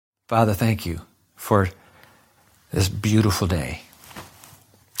Father, thank you for this beautiful day.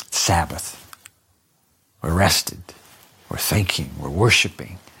 Sabbath. We're rested. We're thinking. We're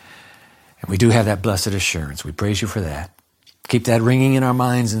worshiping. And we do have that blessed assurance. We praise you for that. Keep that ringing in our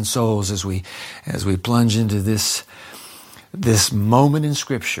minds and souls as we plunge into this moment in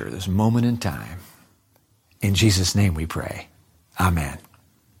Scripture, this moment in time. In Jesus' name we pray. Amen.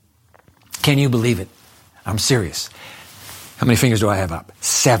 Can you believe it? I'm serious. How many fingers do I have up?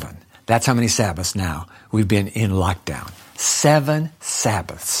 7. That's how many Sabbaths now we've been in lockdown. 7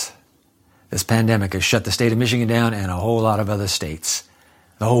 Sabbaths. This pandemic has shut the state of Michigan down and a whole lot of other states.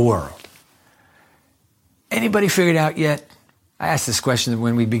 The whole world. Anybody figured out yet? I asked this question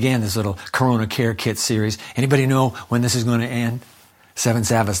when we began this little Corona Care Kit series. Anybody know when this is going to end? 7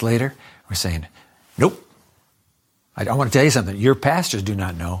 Sabbaths later? We're saying, nope. I want to tell you something. Your pastors do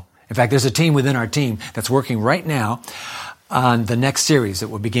not know. In fact, there's a team within our team that's working right now on the next series that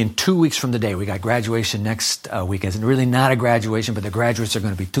will begin 2 weeks from today. We got graduation next week. It's really not a graduation, but the graduates are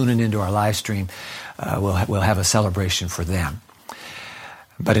going to be tuning into our live stream. We'll have a celebration for them.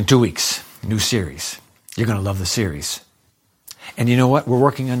 But in 2 weeks, new series. You're going to love the series. And you know what? We're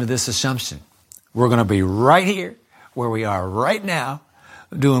working under this assumption. We're going to be right here where we are right now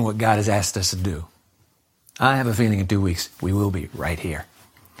doing what God has asked us to do. I have a feeling in 2 weeks we will be right here.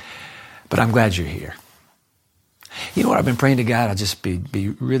 But I'm glad you're here. You know what I've been praying to God? I'll just be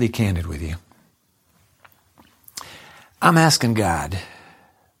really candid with you. I'm asking God,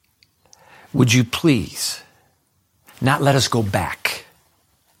 would you please not let us go back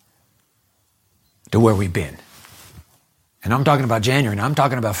to where we've been? And I'm talking about January, and I'm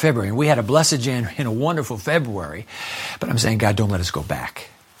talking about February. And we had a blessed January and a wonderful February. But I'm saying, God, don't let us go back.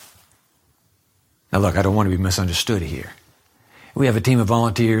 Now look, I don't want to be misunderstood here. We have a team of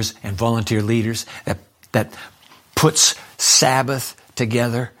volunteers and volunteer leaders that puts Sabbath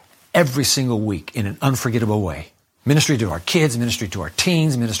together every single week in an unforgettable way. Ministry to our kids, ministry to our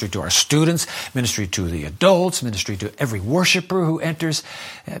teens, ministry to our students, ministry to the adults, ministry to every worshiper who enters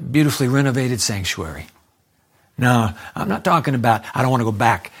a beautifully renovated sanctuary. No, I'm not talking about, I don't want to go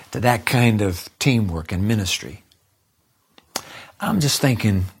back to that kind of teamwork and ministry. I'm just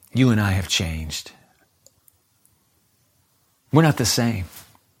thinking you and I have changed. We're not the same.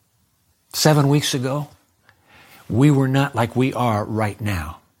 7 weeks ago, we were not like we are right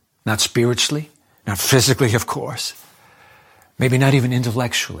now. Not spiritually, not physically, of course. Maybe not even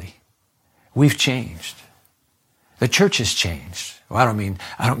intellectually. We've changed. The church has changed. Well, I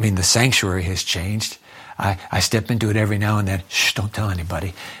don't mean the sanctuary has changed. I step into it every now and then. Shh, don't tell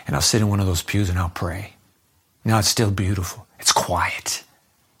anybody. And I'll sit in one of those pews and I'll pray. Now it's still beautiful. It's quiet.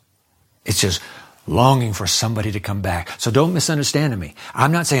 It's just longing for somebody to come back. So don't misunderstand me.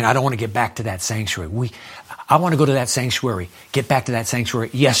 I'm not saying I don't want to get back to that sanctuary. I want to go to that sanctuary, get back to that sanctuary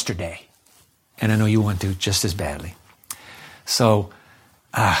yesterday. And I know you want to just as badly. So,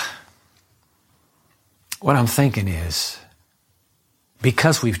 what I'm thinking is,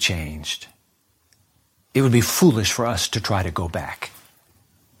 because we've changed, it would be foolish for us to try to go back.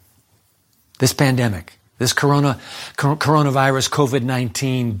 This pandemic, this coronavirus,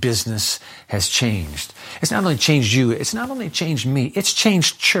 COVID-19 business has changed. It's not only changed you, it's not only changed me, it's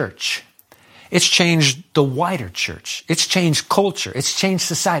changed church. It's changed the wider church. It's changed culture. It's changed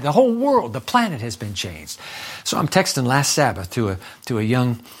society. The whole world, the planet has been changed. So I'm texting last Sabbath to a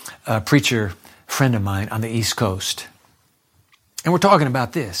young preacher friend of mine on the East Coast. And we're talking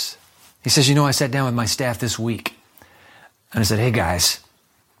about this. He says, I sat down with my staff this week. And I said, hey guys,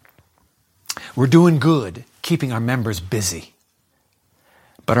 we're doing good keeping our members busy.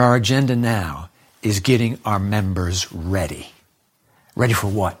 But our agenda now is getting our members ready. Ready for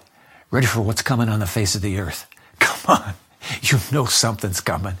what? Ready for what's coming on the face of the earth. Come on. You know something's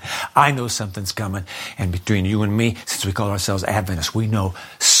coming. I know something's coming. And between you and me, since we call ourselves Adventists, we know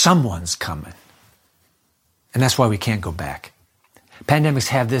someone's coming. And that's why we can't go back. Pandemics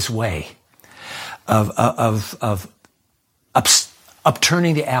have this way of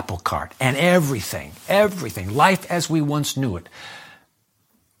upturning the apple cart and everything, life as we once knew it.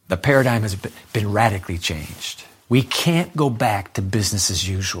 The paradigm has been radically changed. We can't go back to business as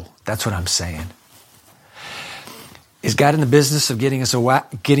usual. That's what I'm saying. Is God in the business of getting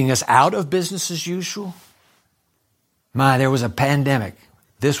us out of business as usual? There was a pandemic.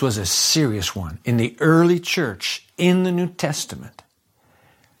 This was a serious one in the early church in the New Testament.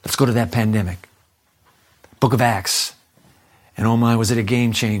 Let's go to that pandemic. Book of Acts. And oh my, was it a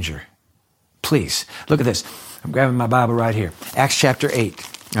game changer. Please, look at this. I'm grabbing my Bible right here. Acts chapter 8.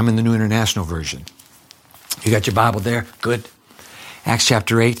 I'm in the New International Version. You got your Bible there? Good. Acts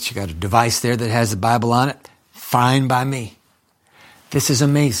chapter 8. You got a device there that has the Bible on it? Fine by me. This is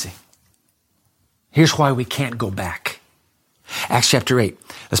amazing. Here's why we can't go back. Acts chapter 8.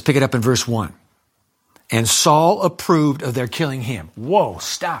 Let's pick it up in verse 1. And Saul approved of their killing him. Whoa,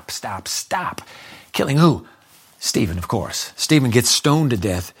 stop. Killing who? Stephen, of course. Stephen gets stoned to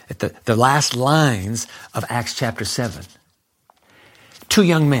death at the last lines of Acts chapter 7. 2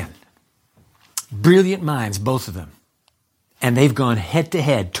 young men. Brilliant minds, both of them. And they've gone head to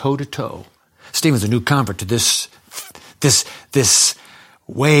head, toe to toe. Stephen's a new convert to this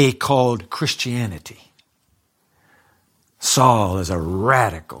way called Christianity. Saul is a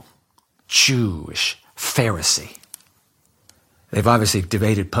radical Jewish Pharisee. They've obviously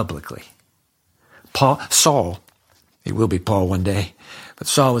debated publicly. Saul, he will be Paul one day, but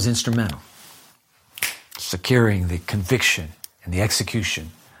Saul was instrumental, securing the conviction and the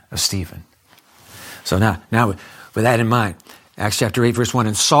execution of Stephen. So now with that in mind, Acts chapter 8, verse 1,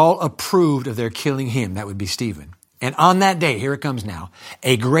 and Saul approved of their killing him, that would be Stephen. And on that day, here it comes now,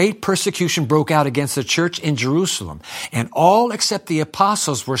 a great persecution broke out against the church in Jerusalem, and all except the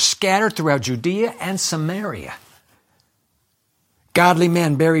apostles were scattered throughout Judea and Samaria. Godly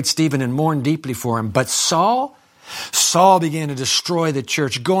men buried Stephen and mourned deeply for him, but Saul began to destroy the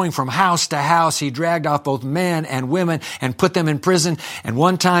church. Going from house to house, he dragged off both men and women and put them in prison. And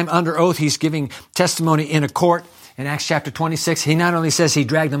one time under oath, he's giving testimony in a court. In Acts chapter 26, he not only says he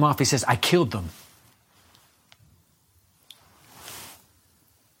dragged them off, he says, I killed them.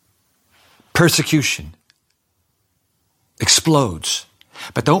 Persecution explodes.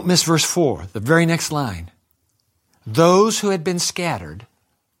 But don't miss verse 4, the very next line. Those who had been scattered,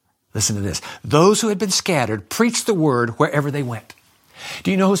 listen to this, those who had been scattered preached the word wherever they went.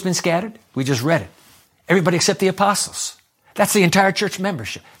 Do you know who's been scattered? We just read it. Everybody except the apostles. That's the entire church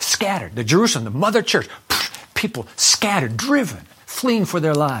membership. Scattered. The Jerusalem, the mother church. People scattered, driven, fleeing for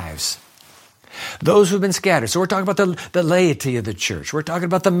their lives. Those who've been scattered. So we're talking about the laity of the church. We're talking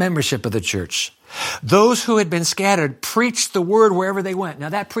about the membership of the church. Those who had been scattered preached the word wherever they went. Now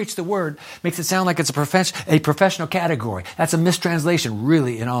that preach the word makes it sound like it's a professional category. That's a mistranslation,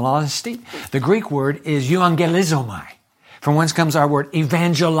 really, in all honesty. The Greek word is euangelizomai, from whence comes our word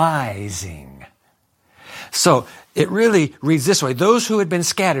evangelizing. So it really reads this way. Those who had been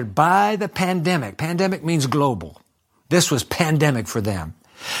scattered by the pandemic. Pandemic means global. This was pandemic for them.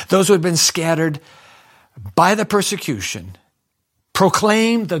 Those who had been scattered by the persecution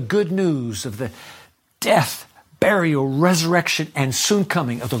proclaimed the good news of the death, burial, resurrection, and soon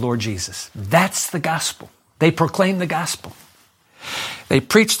coming of the Lord Jesus. That's the gospel. They proclaimed the gospel. They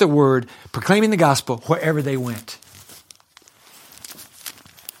preached the word, proclaiming the gospel wherever they went.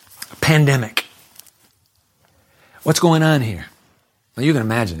 Pandemic. What's going on here? Well, you can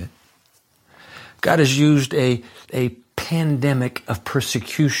imagine it. God has used a pandemic of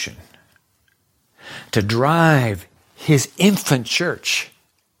persecution to drive his infant church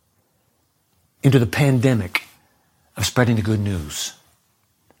into the pandemic of spreading the good news.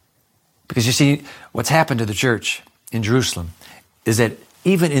 Because you see, what's happened to the church in Jerusalem is that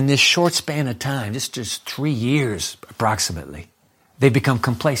even in this short span of time, just 3 years approximately, they've become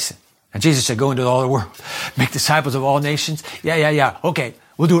complacent. And Jesus said, go into all the world, make disciples of all nations. Yeah. Okay,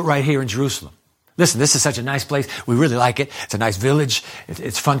 we'll do it right here in Jerusalem. Listen, this is such a nice place. We really like it. It's a nice village.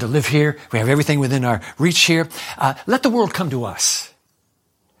 It's fun to live here. We have everything within our reach here. Let the world come to us.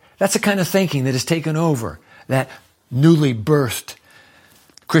 That's the kind of thinking that has taken over that newly birthed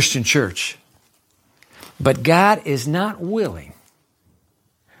Christian church. But God is not willing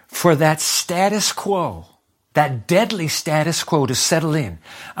for that status quo, that deadly status quo, to settle in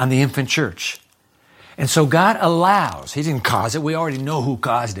on the infant church. And so God allows, he didn't cause it, we already know who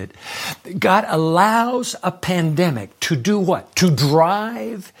caused it. God allows a pandemic to do what? To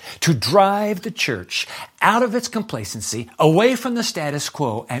drive the church out of its complacency, away from the status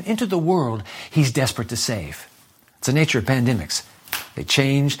quo, and into the world he's desperate to save. It's the nature of pandemics. They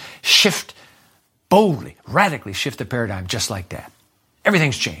change, shift, boldly, radically shift the paradigm just like that.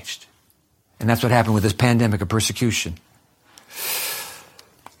 Everything's changed. And that's what happened with this pandemic of persecution.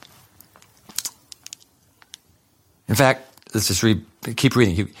 In fact, let's just keep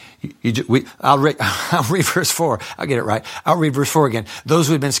reading. I'll read verse 4. I'll get it right. I'll read verse 4 again. Those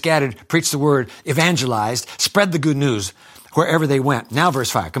who had been scattered preached the word, evangelized, spread the good news wherever they went. Now verse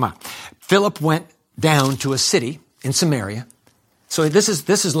 5, come on. Philip went down to a city in Samaria. So this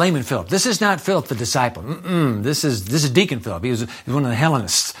is layman Philip. This is not Philip the disciple. This is Deacon Philip. He was one of the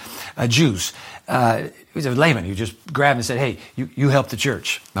Hellenists, Jews. He was a layman who just grabbed and said, hey, you help the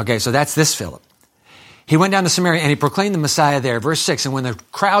church. Okay, so that's this Philip. He went down to Samaria and he proclaimed the Messiah there. Verse 6, and when the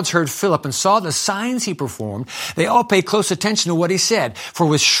crowds heard Philip and saw the signs he performed, they all paid close attention to what he said. For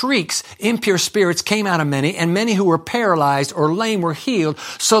with shrieks, impure spirits came out of many, and many who were paralyzed or lame were healed.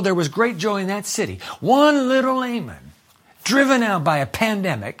 So there was great joy in that city. One little layman, driven out by a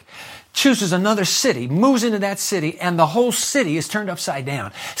pandemic, chooses another city, moves into that city, and the whole city is turned upside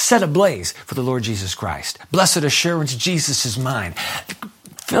down, set ablaze for the Lord Jesus Christ. Blessed assurance, Jesus is mine.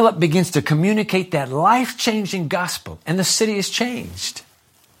 Philip begins to communicate that life-changing gospel, and the city is changed.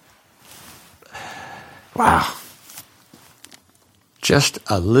 Wow. Just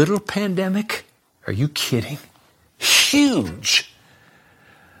a little pandemic? Are you kidding? Huge.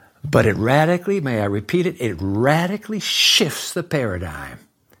 But it radically, may I repeat it, it radically shifts the paradigm.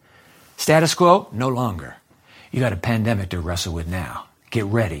 Status quo, no longer. You got a pandemic to wrestle with now. Get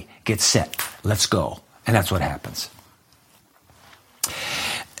ready, get set, let's go. And that's what happens.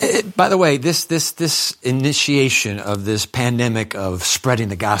 By the way, this initiation of this pandemic of spreading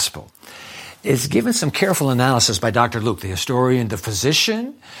the gospel is given some careful analysis by Dr. Luke, the historian, the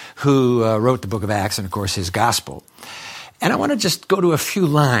physician who wrote the book of Acts and, of course, his gospel. And I want to just go to a few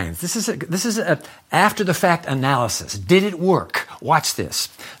lines. This is a after-the-fact analysis. Did it work? Watch this.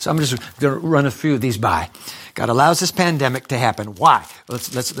 So I'm just going to run a few of these by. God allows this pandemic to happen. Why?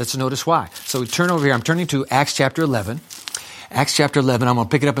 Let's notice why. So we turn over here. I'm turning to Acts chapter 11. Acts chapter 11, I'm going to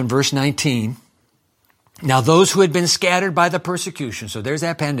pick it up in verse 19. Now those who had been scattered by the persecution, so there's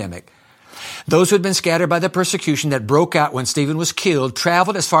that pandemic. Those who had been scattered by the persecution that broke out when Stephen was killed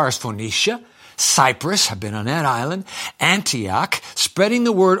traveled as far as Phoenicia, Cyprus, I've been on that island, Antioch, spreading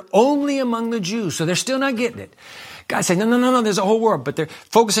the word only among the Jews. So they're still not getting it. God said, no, there's a whole world, but they're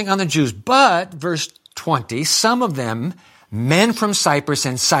focusing on the Jews. But, verse 20, some of them, men from Cyprus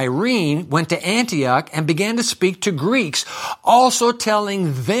and Cyrene, went to Antioch and began to speak to Greeks, also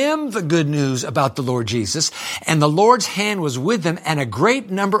telling them the good news about the Lord Jesus. And the Lord's hand was with them, and a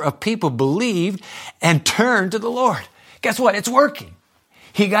great number of people believed and turned to the Lord. Guess what? It's working.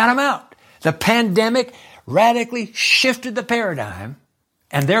 He got them out. The pandemic radically shifted the paradigm,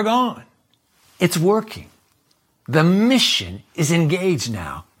 and they're gone. It's working. The mission is engaged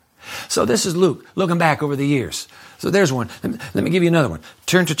now. So this is Luke, looking back over the years. So there's one. Let me give you another one.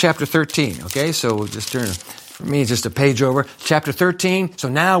 Turn to chapter 13, okay? So we'll just turn, for me, just a page over. Chapter 13. So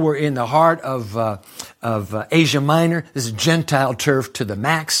now we're in the heart of Asia Minor. This is Gentile turf to the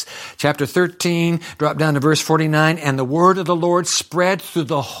max. Chapter 13, drop down to verse 49. And the word of the Lord spread through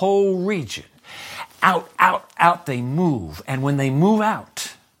the whole region. Out they move. And when they move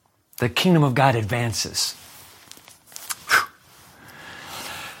out, the kingdom of God advances.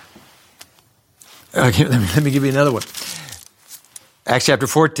 Okay, let me give you another one. Acts chapter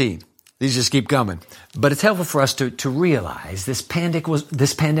 14. These just keep coming. But it's helpful for us to realize this pandemic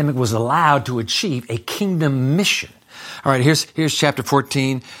was allowed to achieve a kingdom mission. All right, here's chapter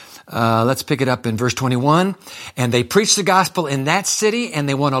 14. Let's pick it up in verse 21. And they preached the gospel in that city, and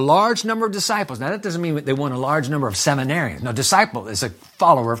they won a large number of disciples. Now, that doesn't mean they won a large number of seminarians. No, disciple is a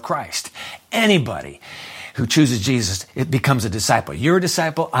follower of Christ. Anybody who chooses Jesus, it becomes a disciple. You're a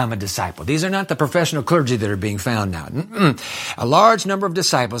disciple, I'm a disciple. These are not the professional clergy that are being found now. A large number of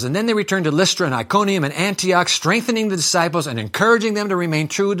disciples. And then they returned to Lystra and Iconium and Antioch, strengthening the disciples and encouraging them to remain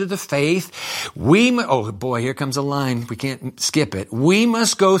true to the faith. Oh boy, here comes a line. We can't skip it. We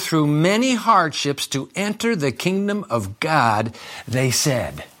must go through many hardships to enter the kingdom of God, they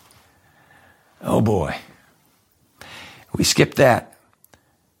said. Oh boy. We skipped that.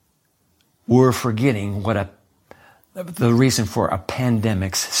 We're forgetting the reason for a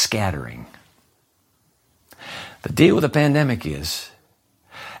pandemic's scattering. The deal with the pandemic is,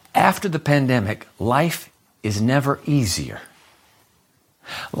 after the pandemic, life is never easier.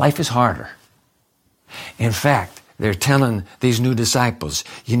 Life is harder. In fact, they're telling these new disciples,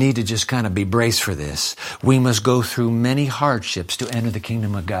 you need to just kind of be braced for this. We must go through many hardships to enter the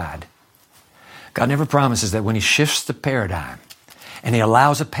kingdom of God. God never promises that when He shifts the paradigm, and He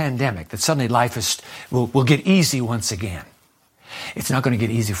allows a pandemic, that suddenly life will get easy once again. It's not going to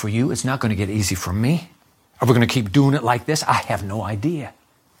get easy for you. It's not going to get easy for me. Are we going to keep doing it like this? I have no idea.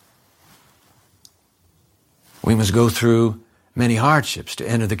 We must go through many hardships to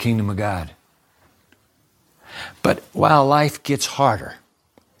enter the kingdom of God. But while life gets harder,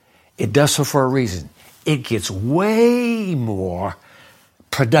 it does so for a reason. It gets way more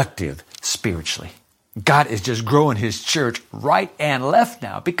productive spiritually. God is just growing His church right and left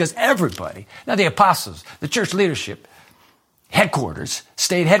now, because everybody, now the apostles, the church leadership, headquarters,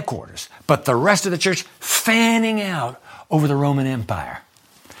 stayed headquarters, but the rest of the church fanning out over the Roman Empire.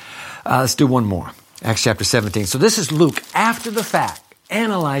 Let's do one more. Acts chapter 17. So this is Luke after the fact.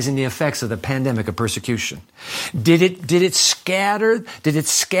 analyzing the effects of the pandemic of persecution. Did it scatter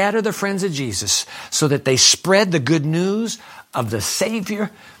the friends of Jesus so that they spread the good news of the Savior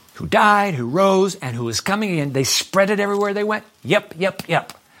who died, who rose, and who is coming again? They spread it everywhere they went? Yep.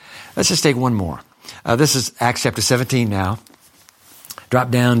 Let's just take one more. This is Acts chapter 17 now. Drop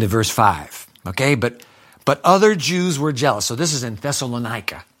down to verse 5. Okay, but other Jews were jealous. So this is in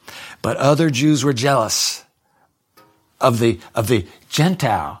Thessalonica. But other Jews were jealous of the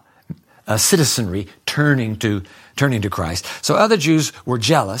Gentile citizenry turning to Christ. So other Jews were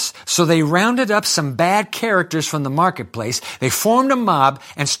jealous. So they rounded up some bad characters from the marketplace. They formed a mob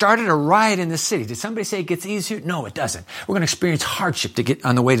and started a riot in the city. Did somebody say it gets easier? No, it doesn't. We're going to experience hardship to get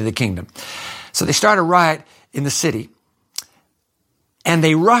on the way to the kingdom. So they started a riot in the city. And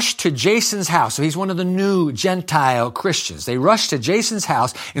they rushed to Jason's house. So he's one of the new Gentile Christians. They rushed to Jason's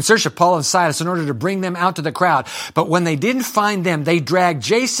house in search of Paul and Silas in order to bring them out to the crowd. But when they didn't find them, they dragged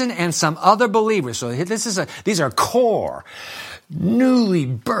Jason and some other believers. So these are core, newly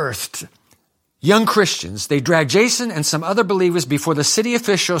birthed young Christians. They dragged Jason and some other believers before the city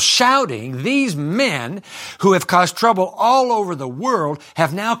officials, shouting, "These men who have caused trouble all over the world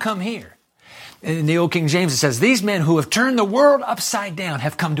have now come here." In the old King James, it says, "These men who have turned the world upside down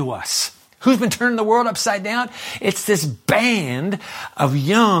have come to us." Who's been turning the world upside down? It's this band of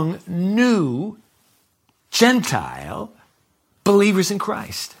young, new, Gentile believers in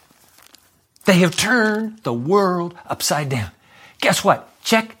Christ. They have turned the world upside down. Guess what?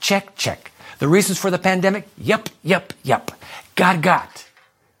 Check. The reasons for the pandemic? Yep. God got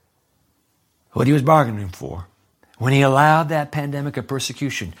what he was bargaining for when he allowed that pandemic of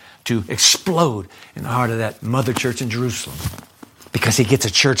persecution to explode in the heart of that mother church in Jerusalem. Because he gets a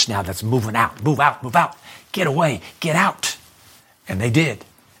church now that's moving out. Move out. Get away. Get out. And they did.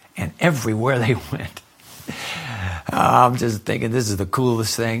 And everywhere they went. I'm just thinking this is the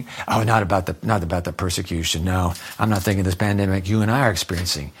coolest thing. Oh, not about the persecution. No, I'm not thinking this pandemic you and I are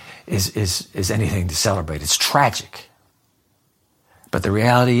experiencing is anything to celebrate. It's tragic. But the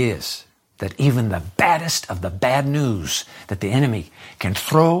reality is that even the baddest of the bad news that the enemy can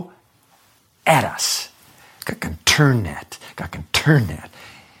throw at us, God can turn that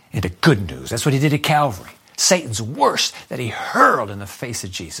into good news. That's what he did at Calvary. Satan's worst that he hurled in the face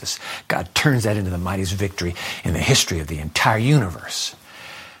of Jesus, God turns that into the mightiest victory in the history of the entire universe.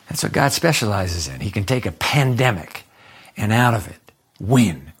 That's what God specializes in. He can take a pandemic and out of it,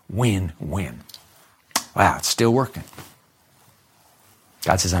 win. Wow, it's still working.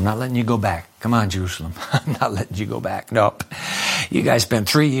 God says, "I'm not letting you go back. Come on, Jerusalem. I'm not letting you go back. Nope. You guys spent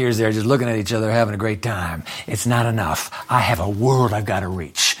 3 years there just looking at each other, having a great time. It's not enough. I have a world I've got to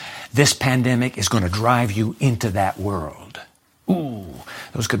reach. This pandemic is going to drive you into that world." Ooh,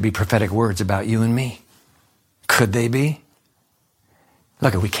 those could be prophetic words about you and me. Could they be?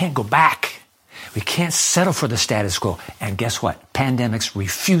 Look, we can't go back. We can't settle for the status quo. And guess what? Pandemics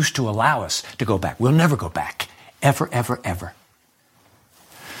refuse to allow us to go back. We'll never go back. Ever.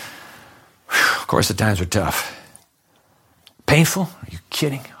 Of course, the times were tough. Painful? Are you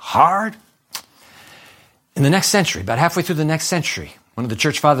kidding? Hard? In the next century, about halfway through the next century, one of the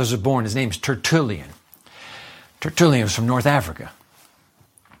church fathers was born. His name is Tertullian. Tertullian was from North Africa.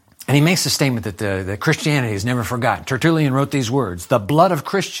 And he makes the statement that Christianity is never forgotten. Tertullian wrote these words: "The blood of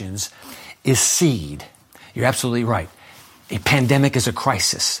Christians is seed." You're absolutely right. A pandemic is a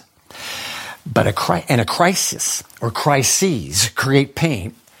crisis. But a crisis or crises create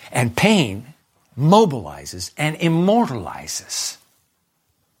pain, and pain mobilizes and immortalizes.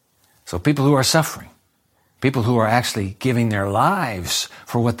 So people who are suffering, people who are actually giving their lives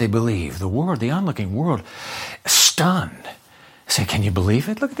for what they believe, the world, the onlooking world, stunned, say, "Can you believe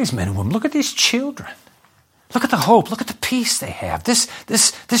it? Look at these men and women. Look at these children. Look at the hope. Look at the peace they have. This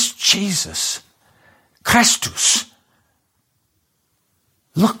Jesus, Christus.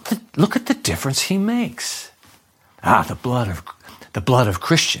 Look at the difference he makes." The blood of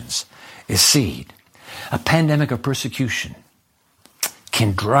Christians is seed. A pandemic of persecution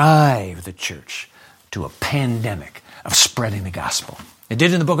can drive the church to a pandemic of spreading the gospel. It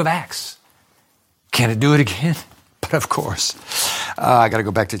did in the book of Acts. Can it do it again? But of course. I got to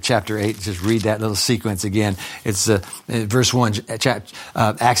go back to chapter 8 and just read that little sequence again. It's verse 1,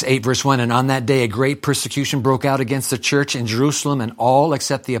 Acts 8, verse 1. "And on that day a great persecution broke out against the church in Jerusalem, and all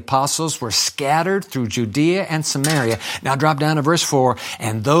except the apostles were scattered through Judea and Samaria." Now drop down to verse 4.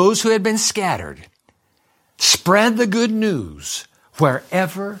 "And those who had been scattered spread the good news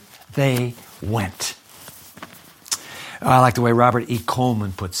wherever they went." I like the way Robert E.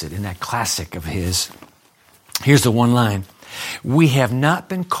 Coleman puts it in that classic of his. Here's the one line: "We have not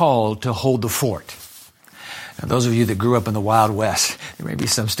been called to hold the fort, Now, those of you that grew up in the Wild West, there may be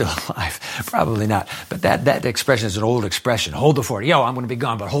some still alive. Probably not. But that expression is an old expression. Hold the fort. Yo, I'm going to be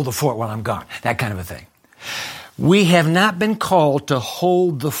gone, but hold the fort while I'm gone. That kind of a thing. We have not been called to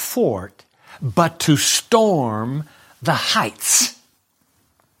hold the fort, but to storm the heights.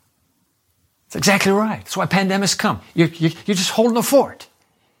 That's exactly right. That's why pandemics come. You're just holding the fort.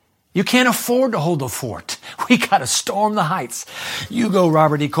 You can't afford to hold the fort. We got to storm the heights. You go,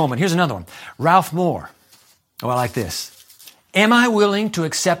 Robert E. Coleman. Here's another one. Ralph Moore. Oh, I like this. Am I willing to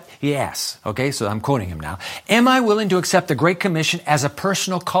accept, he asks, okay, so I'm quoting him now. Am I willing to accept the Great Commission as a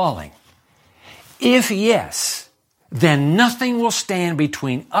personal calling? If yes, then nothing will stand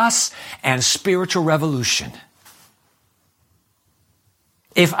between us and spiritual revolution.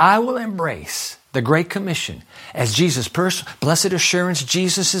 If I will embrace the Great Commission as Jesus' blessed assurance,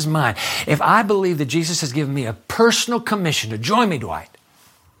 Jesus is mine. If I believe that Jesus has given me a personal commission to join me, Dwight,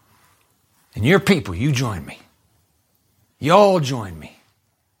 and your people, you join me. You all join me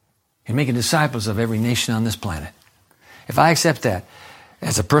in making disciples of every nation on this planet. If I accept that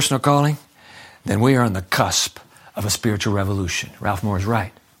as a personal calling, then we are on the cusp of a spiritual revolution. Ralph Moore is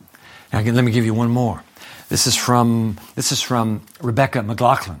right. Now, again, let me give you one more. This is from Rebecca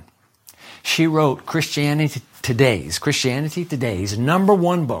McLaughlin. She wrote Christianity Today's number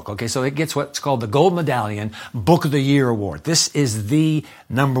one book. Okay, so it gets what's called the Gold Medallion Book of the Year Award. This is the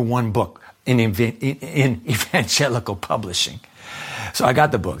number one book in evangelical publishing. So I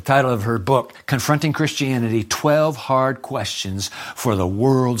got the book. Title of her book, Confronting Christianity, 12 Hard Questions for the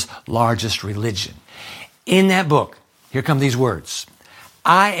World's Largest Religion. In that book, here come these words.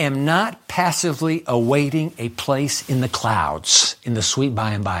 I am not passively awaiting a place in the clouds, in the sweet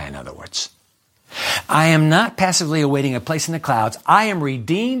by and by, in other words. I am not passively awaiting a place in the clouds. I am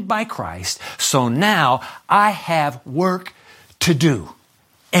redeemed by Christ, so now I have work to do.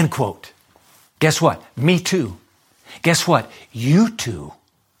 End quote. Guess what? Me too. Guess what? You too.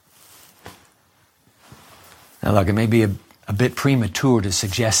 Now look, it may be a bit premature to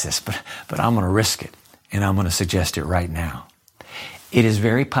suggest this, but I'm going to risk it, and I'm going to suggest it right now. It is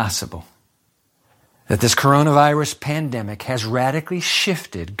very possible that this coronavirus pandemic has radically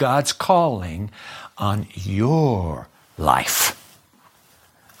shifted God's calling on your life.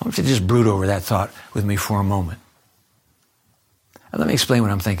 I want you to just brood over that thought with me for a moment. Now, let me explain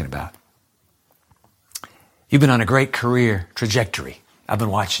what I'm thinking about. You've been on a great career trajectory. I've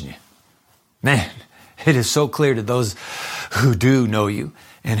been watching you. Man, it is so clear to those who do know you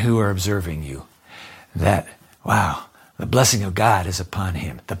and who are observing you that, wow, the blessing of God is upon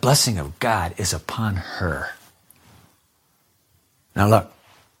him. The blessing of God is upon her. Now look,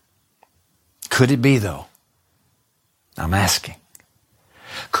 could it be though, I'm asking,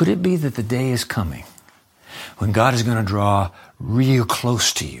 could it be that the day is coming when God is going to draw real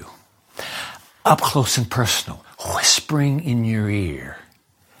close to you, up close and personal, whispering in your ear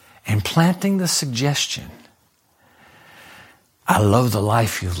and planting the suggestion, I love the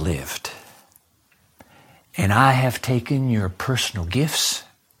life you've lived. And I have taken your personal gifts,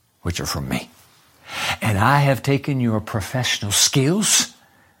 which are from me, and I have taken your professional skills,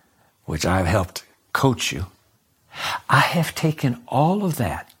 which I've helped coach you. I have taken all of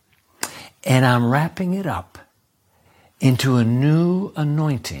that, and I'm wrapping it up into a new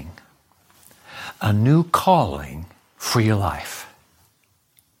anointing, a new calling for your life.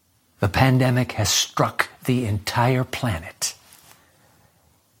 The pandemic has struck the entire planet.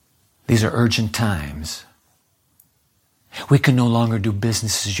 These are urgent times. We can no longer do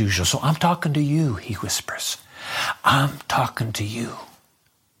business as usual. So I'm talking to you, he whispers. I'm talking to you.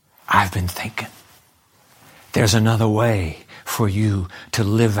 I've been thinking. There's another way for you to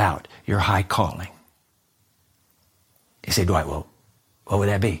live out your high calling. You say, Dwight, well, what would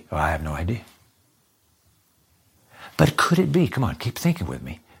that be? Well, I have no idea. But could it be, come on, keep thinking with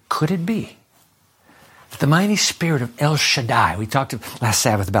me, could it be that the mighty spirit of El Shaddai, we talked last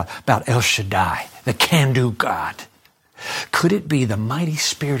Sabbath about El Shaddai, the can-do God. Could it be the mighty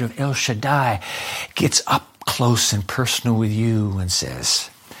spirit of El Shaddai gets up close and personal with you and says,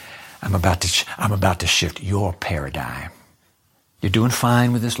 I'm about to shift your paradigm. You're doing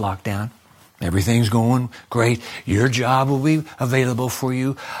fine with this lockdown. Everything's going great. Your job will be available for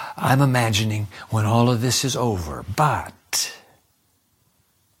you. I'm imagining when all of this is over. But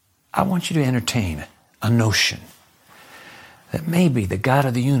I want you to entertain a notion that maybe the God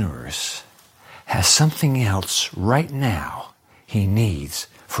of the universe has something else right now he needs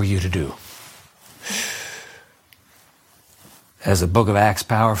for you to do. As the book of Acts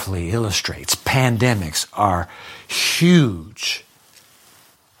powerfully illustrates, pandemics are huge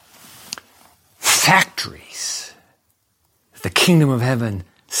factories the kingdom of heaven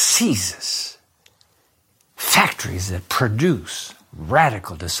seizes, factories that produce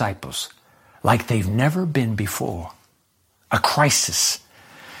radical disciples like they've never been before. A crisis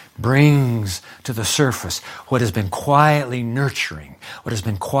brings to the surface what has been quietly nurturing, what has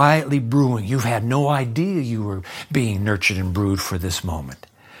been quietly brewing. You've had no idea you were being nurtured and brewed for this moment.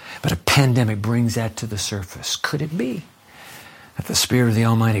 But a pandemic brings that to the surface. Could it be that the Spirit of the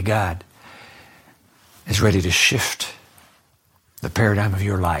Almighty God is ready to shift the paradigm of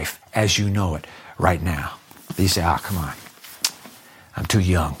your life as you know it right now? You say, come on. I'm too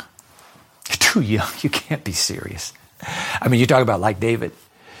young. You're too young. You can't be serious. I mean, you talk about like David.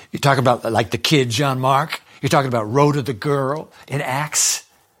 You talk about like the kid, John Mark. You're talking about Rhoda the girl in Acts.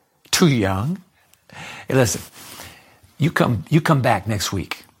 Too young. Hey, listen, you come back next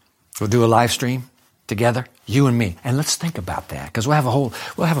week. We'll do a live stream together, you and me. And let's think about that, because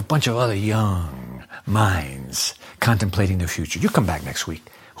we'll have a bunch of other young minds contemplating the future. You come back next week.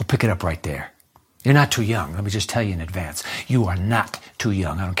 We'll pick it up right there. You're not too young. Let me just tell you in advance. You are not too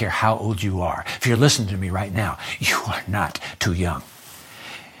young. I don't care how old you are. If you're listening to me right now, you are not too young.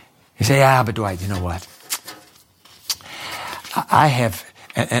 You say, but Dwight, you know what? I have,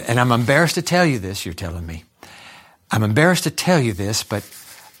 and I'm embarrassed to tell you this, you're telling me. I'm embarrassed to tell you this, but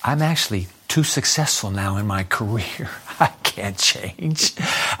I'm actually too successful now in my career. I can't change.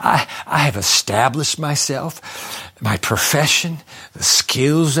 I have established myself, my profession, the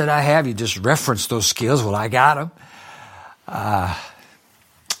skills that I have. You just referenced those skills. Well, I got them.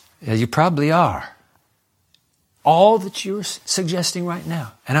 Yeah, you probably are. All that you're suggesting right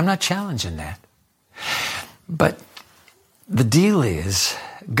now. And I'm not challenging that. But the deal is,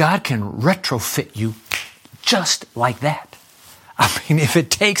 God can retrofit you just like that. I mean, if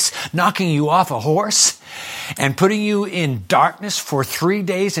it takes knocking you off a horse and putting you in darkness for 3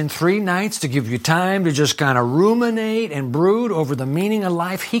 days and 3 nights to give you time to just kind of ruminate and brood over the meaning of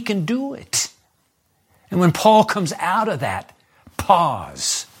life, He can do it. And when Paul comes out of that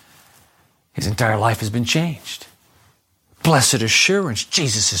pause, his entire life has been changed. Blessed assurance,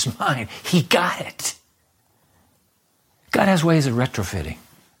 Jesus is mine. He got it. God has ways of retrofitting.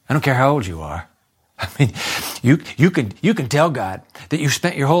 I don't care how old you are. I mean, you can tell God that you've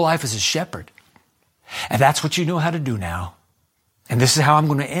spent your whole life as a shepherd. And that's what you know how to do now. And this is how I'm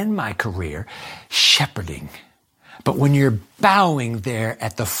going to end my career, shepherding. But when you're bowing there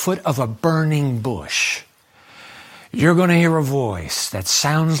at the foot of a burning bush, you're going to hear a voice that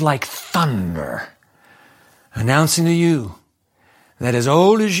sounds like thunder announcing to you that as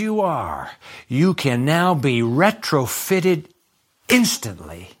old as you are, you can now be retrofitted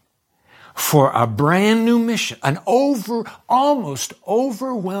instantly for a brand new mission, an almost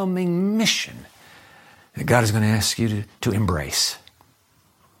overwhelming mission that God is going to ask you to embrace.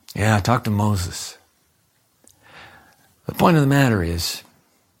 Yeah, I talked to Moses. The point of the matter is,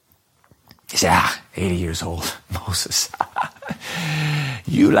 he said, 80 years old, Moses.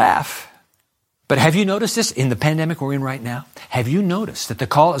 You laugh. But have you noticed this in the pandemic we're in right now? Have you noticed that the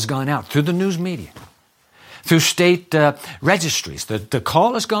call has gone out through the news media, through state registries? The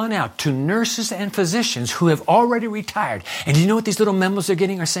call has gone out to nurses and physicians who have already retired. And do you know what these little memos they're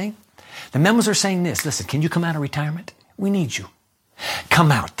getting are saying? The memos are saying this: listen, can you come out of retirement? We need you.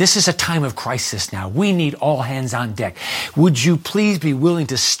 Come out. This is a time of crisis now. We need all hands on deck. Would you please be willing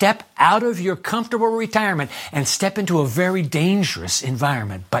to step out of your comfortable retirement and step into a very dangerous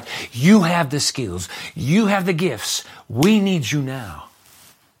environment? But you have the skills. You have the gifts. We need you now.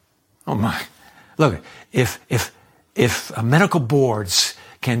 Oh my. Look, if medical boards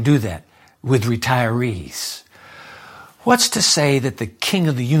can do that with retirees, what's to say that the King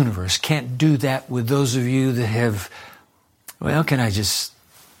of the universe can't do that with those of you that have, well, can I just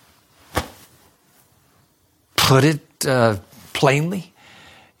put it plainly?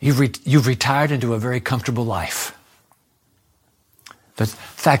 You've retired into a very comfortable life. The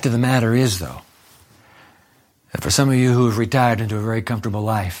fact of the matter is, though, that for some of you who have retired into a very comfortable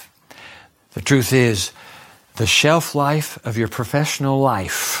life, the truth is the shelf life of your professional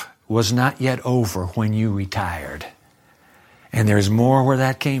life was not yet over when you retired. And there's more where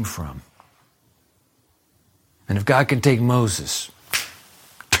that came from. And if God can take Moses,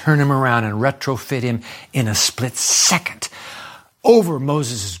 turn him around and retrofit him in a split second over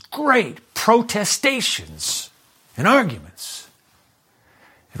Moses' great protestations and arguments,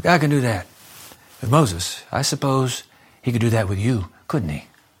 if God can do that with Moses, I suppose He could do that with you, couldn't He?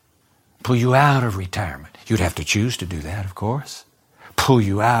 Pull you out of retirement. You'd have to choose to do that, of course. Pull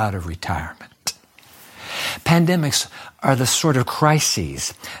you out of retirement. Pandemics are the sort of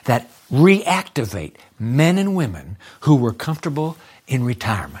crises that reactivate men and women who were comfortable in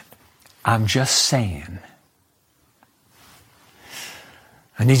retirement. I'm just saying.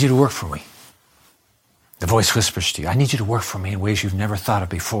 I need you to work for me. The voice whispers to you, I need you to work for me in ways you've never thought of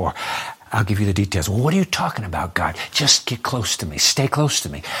before. I'll give you the details. Well, what are you talking about, God? Just get close to me. Stay close to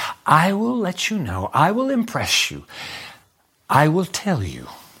me. I will let you know. I will impress you. I will tell you.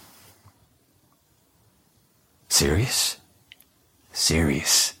 Serious?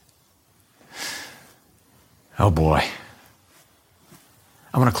 Serious. Oh boy.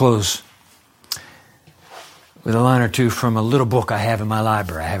 I'm going to close with a line or two from a little book I have in my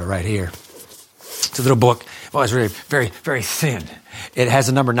library. I have it right here. It's a little book. Well, it's really very, very thin. It has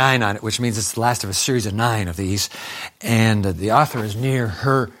a number 9 on it, which means it's the last of a series of 9 of these. And the author is near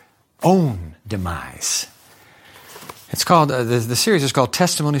her own demise. It's called, the series is called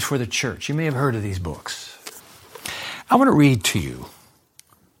Testimonies for the Church. You may have heard of these books. I want to read to you.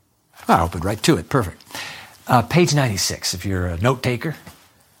 I opened right to it. Perfect. Page 96, if you're a note taker.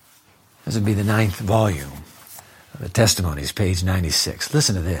 This would be the 9th volume of the Testimonies, page 96.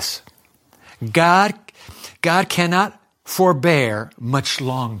 Listen to this. God cannot forbear much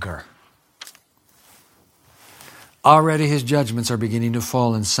longer. Already his judgments are beginning to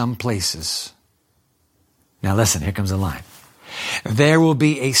fall in some places. Now listen, here comes the line. There will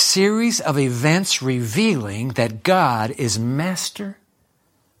be a series of events revealing that God is master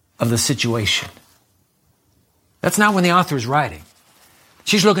of the situation. That's not when the author is writing.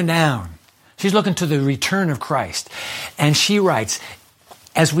 She's looking down. She's looking to the return of Christ. And she writes,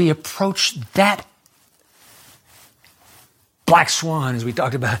 as we approach that black swan, as we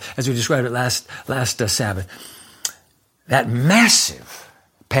talked about, as we described it last Sabbath, that massive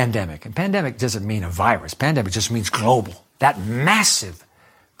pandemic, and pandemic doesn't mean a virus, pandemic just means global, that massive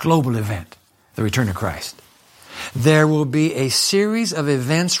global event, the return of Christ. There will be a series of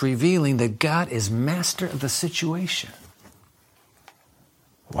events revealing that God is master of the situation.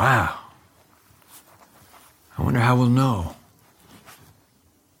 Wow. I wonder how we'll know.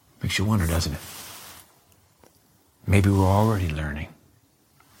 Makes you wonder, doesn't it? Maybe we're already learning.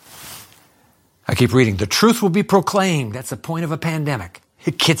 I keep reading. The truth will be proclaimed. That's the point of a pandemic.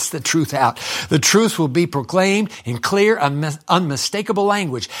 It gets the truth out. The truth will be proclaimed in clear, unmistakable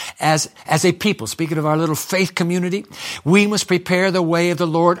language. As a people, speaking of our little faith community, we must prepare the way of the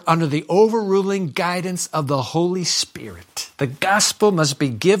Lord under the overruling guidance of the Holy Spirit. The gospel must be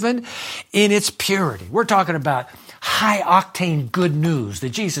given in its purity. We're talking about high-octane good news, the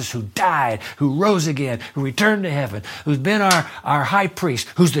Jesus who died, who rose again, who returned to heaven, who's been our high priest,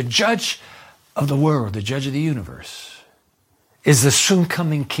 who's the judge of the world, the judge of the universe, is the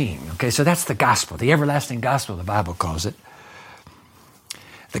soon-coming King. Okay, so that's the gospel, the everlasting gospel, the Bible calls it.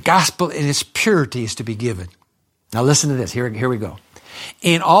 The gospel in its purity is to be given. Now listen to this. Here we go.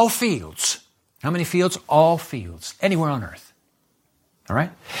 In all fields. How many fields? All fields. Anywhere on earth. All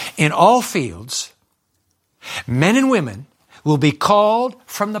right? In all fields, men and women will be called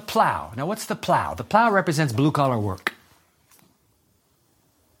from the plow. Now what's the plow? The plow represents blue-collar work.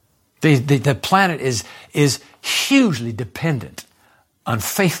 The planet is hugely dependent on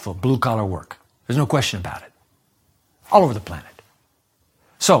faithful blue-collar work. There's no question about it. All over the planet.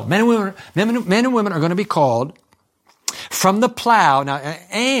 So men and women are going to be called from the plow. Now,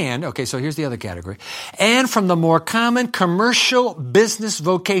 so here's the other category. And from the more common commercial business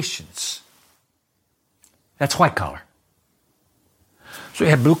vocations. That's white collar. So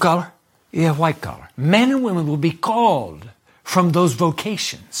you have blue collar, you have white collar. Men and women will be called from those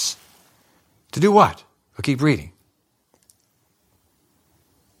vocations. To do what? We'll keep reading.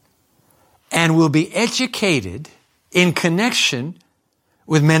 And will be educated in connection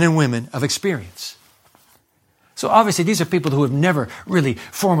with men and women of experience. So obviously these are people who have never really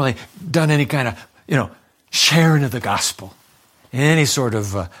formally done any kind of, sharing of the gospel in any sort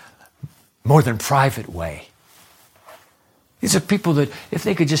of more than private way. These are people that if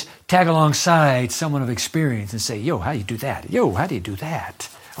they could just tag alongside someone of experience and say, yo, how do you do that? Yo, how do you do that?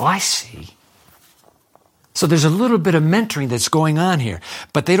 Oh, I see. So there's a little bit of mentoring that's going on here,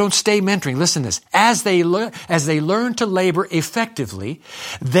 but they don't stay mentoring. Listen to this. As they learn to labor effectively,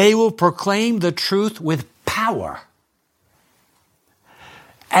 they will proclaim the truth with power.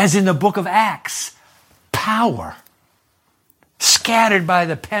 As in the book of Acts, power. Scattered by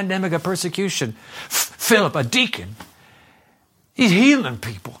the pandemic of persecution. Philip, a deacon, he's healing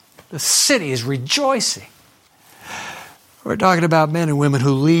people. The city is rejoicing. We're talking about men and women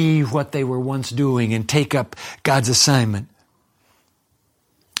who leave what they were once doing and take up God's assignment.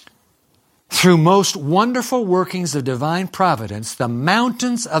 Through most wonderful workings of divine providence, the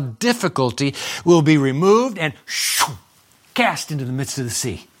mountains of difficulty will be removed and cast into the midst of the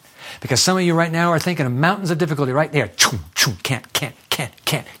sea. Because some of you right now are thinking of mountains of difficulty right there. Can't.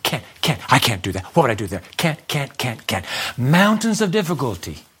 I can't do that. What would I do there? Can't. Mountains of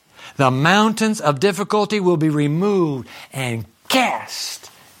difficulty. The mountains of difficulty will be removed and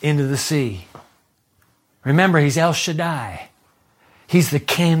cast into the sea. Remember, He's El Shaddai. He's the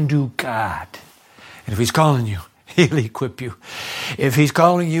can-do God. And if He's calling you, He'll equip you. If He's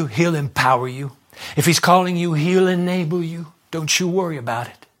calling you, He'll empower you. If He's calling you, He'll enable you. Don't you worry about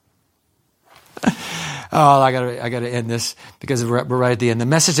it. Oh, I gotta end this because we're right at the end. The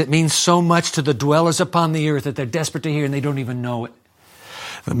message that means so much to the dwellers upon the earth that they're desperate to hear and they don't even know it.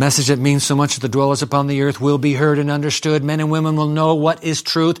 The message that means so much to the dwellers upon the earth will be heard and understood. Men and women will know what is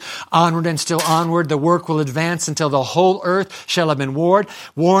truth. Onward and still onward, the work will advance until the whole earth shall have been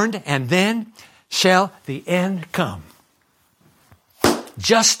warned, and then shall the end come.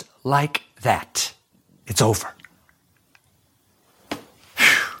 Just like that. It's over.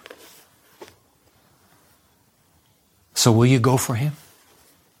 Whew. So will you go for Him?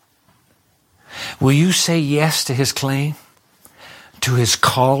 Will you say yes to His claim? To His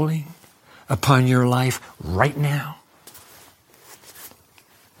calling upon your life right now?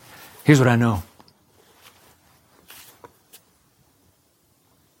 Here's what I know.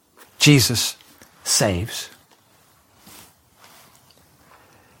 Jesus saves.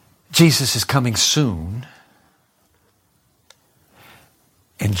 Jesus is coming soon.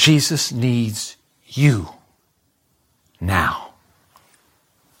 And Jesus needs you now.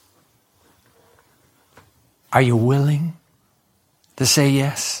 Are you willing to say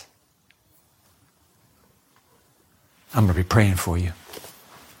yes? I'm going to be praying for you.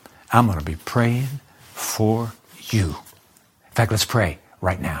 I'm going to be praying for you. In fact, let's pray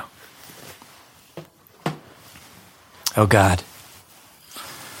right now. Oh God,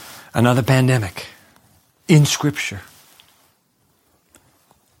 another pandemic in Scripture.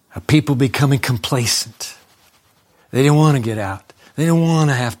 People becoming complacent. They didn't want to get out. They didn't want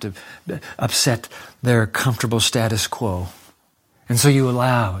to have to upset their comfortable status quo. And so you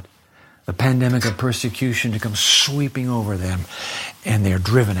allowed the pandemic of persecution to come sweeping over them, and they're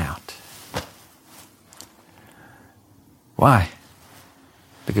driven out. Why?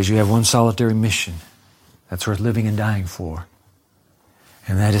 Because you have one solitary mission that's worth living and dying for.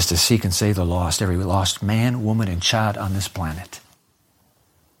 And that is to seek and save the lost, every lost man, woman, and child on this planet.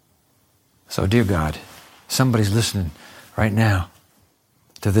 So, dear God, somebody's listening right now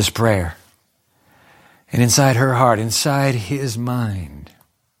to this prayer. And inside her heart, inside his mind,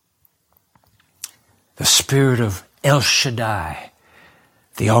 the Spirit of El Shaddai,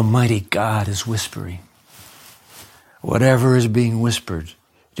 the Almighty God, is whispering. Whatever is being whispered,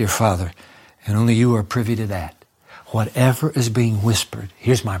 dear Father, and only you are privy to that. Whatever is being whispered,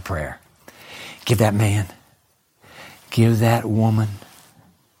 here's my prayer. Give that man, give that woman,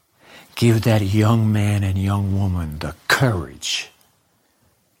 give that young man and young woman the courage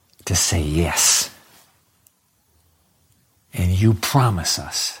to say yes. And you promise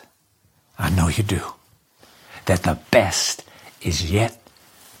us, I know you do, that the best is yet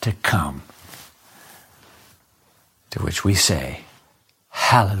to come. To which we say,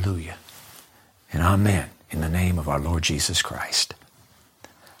 hallelujah and amen in the name of our Lord Jesus Christ.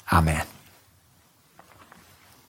 Amen.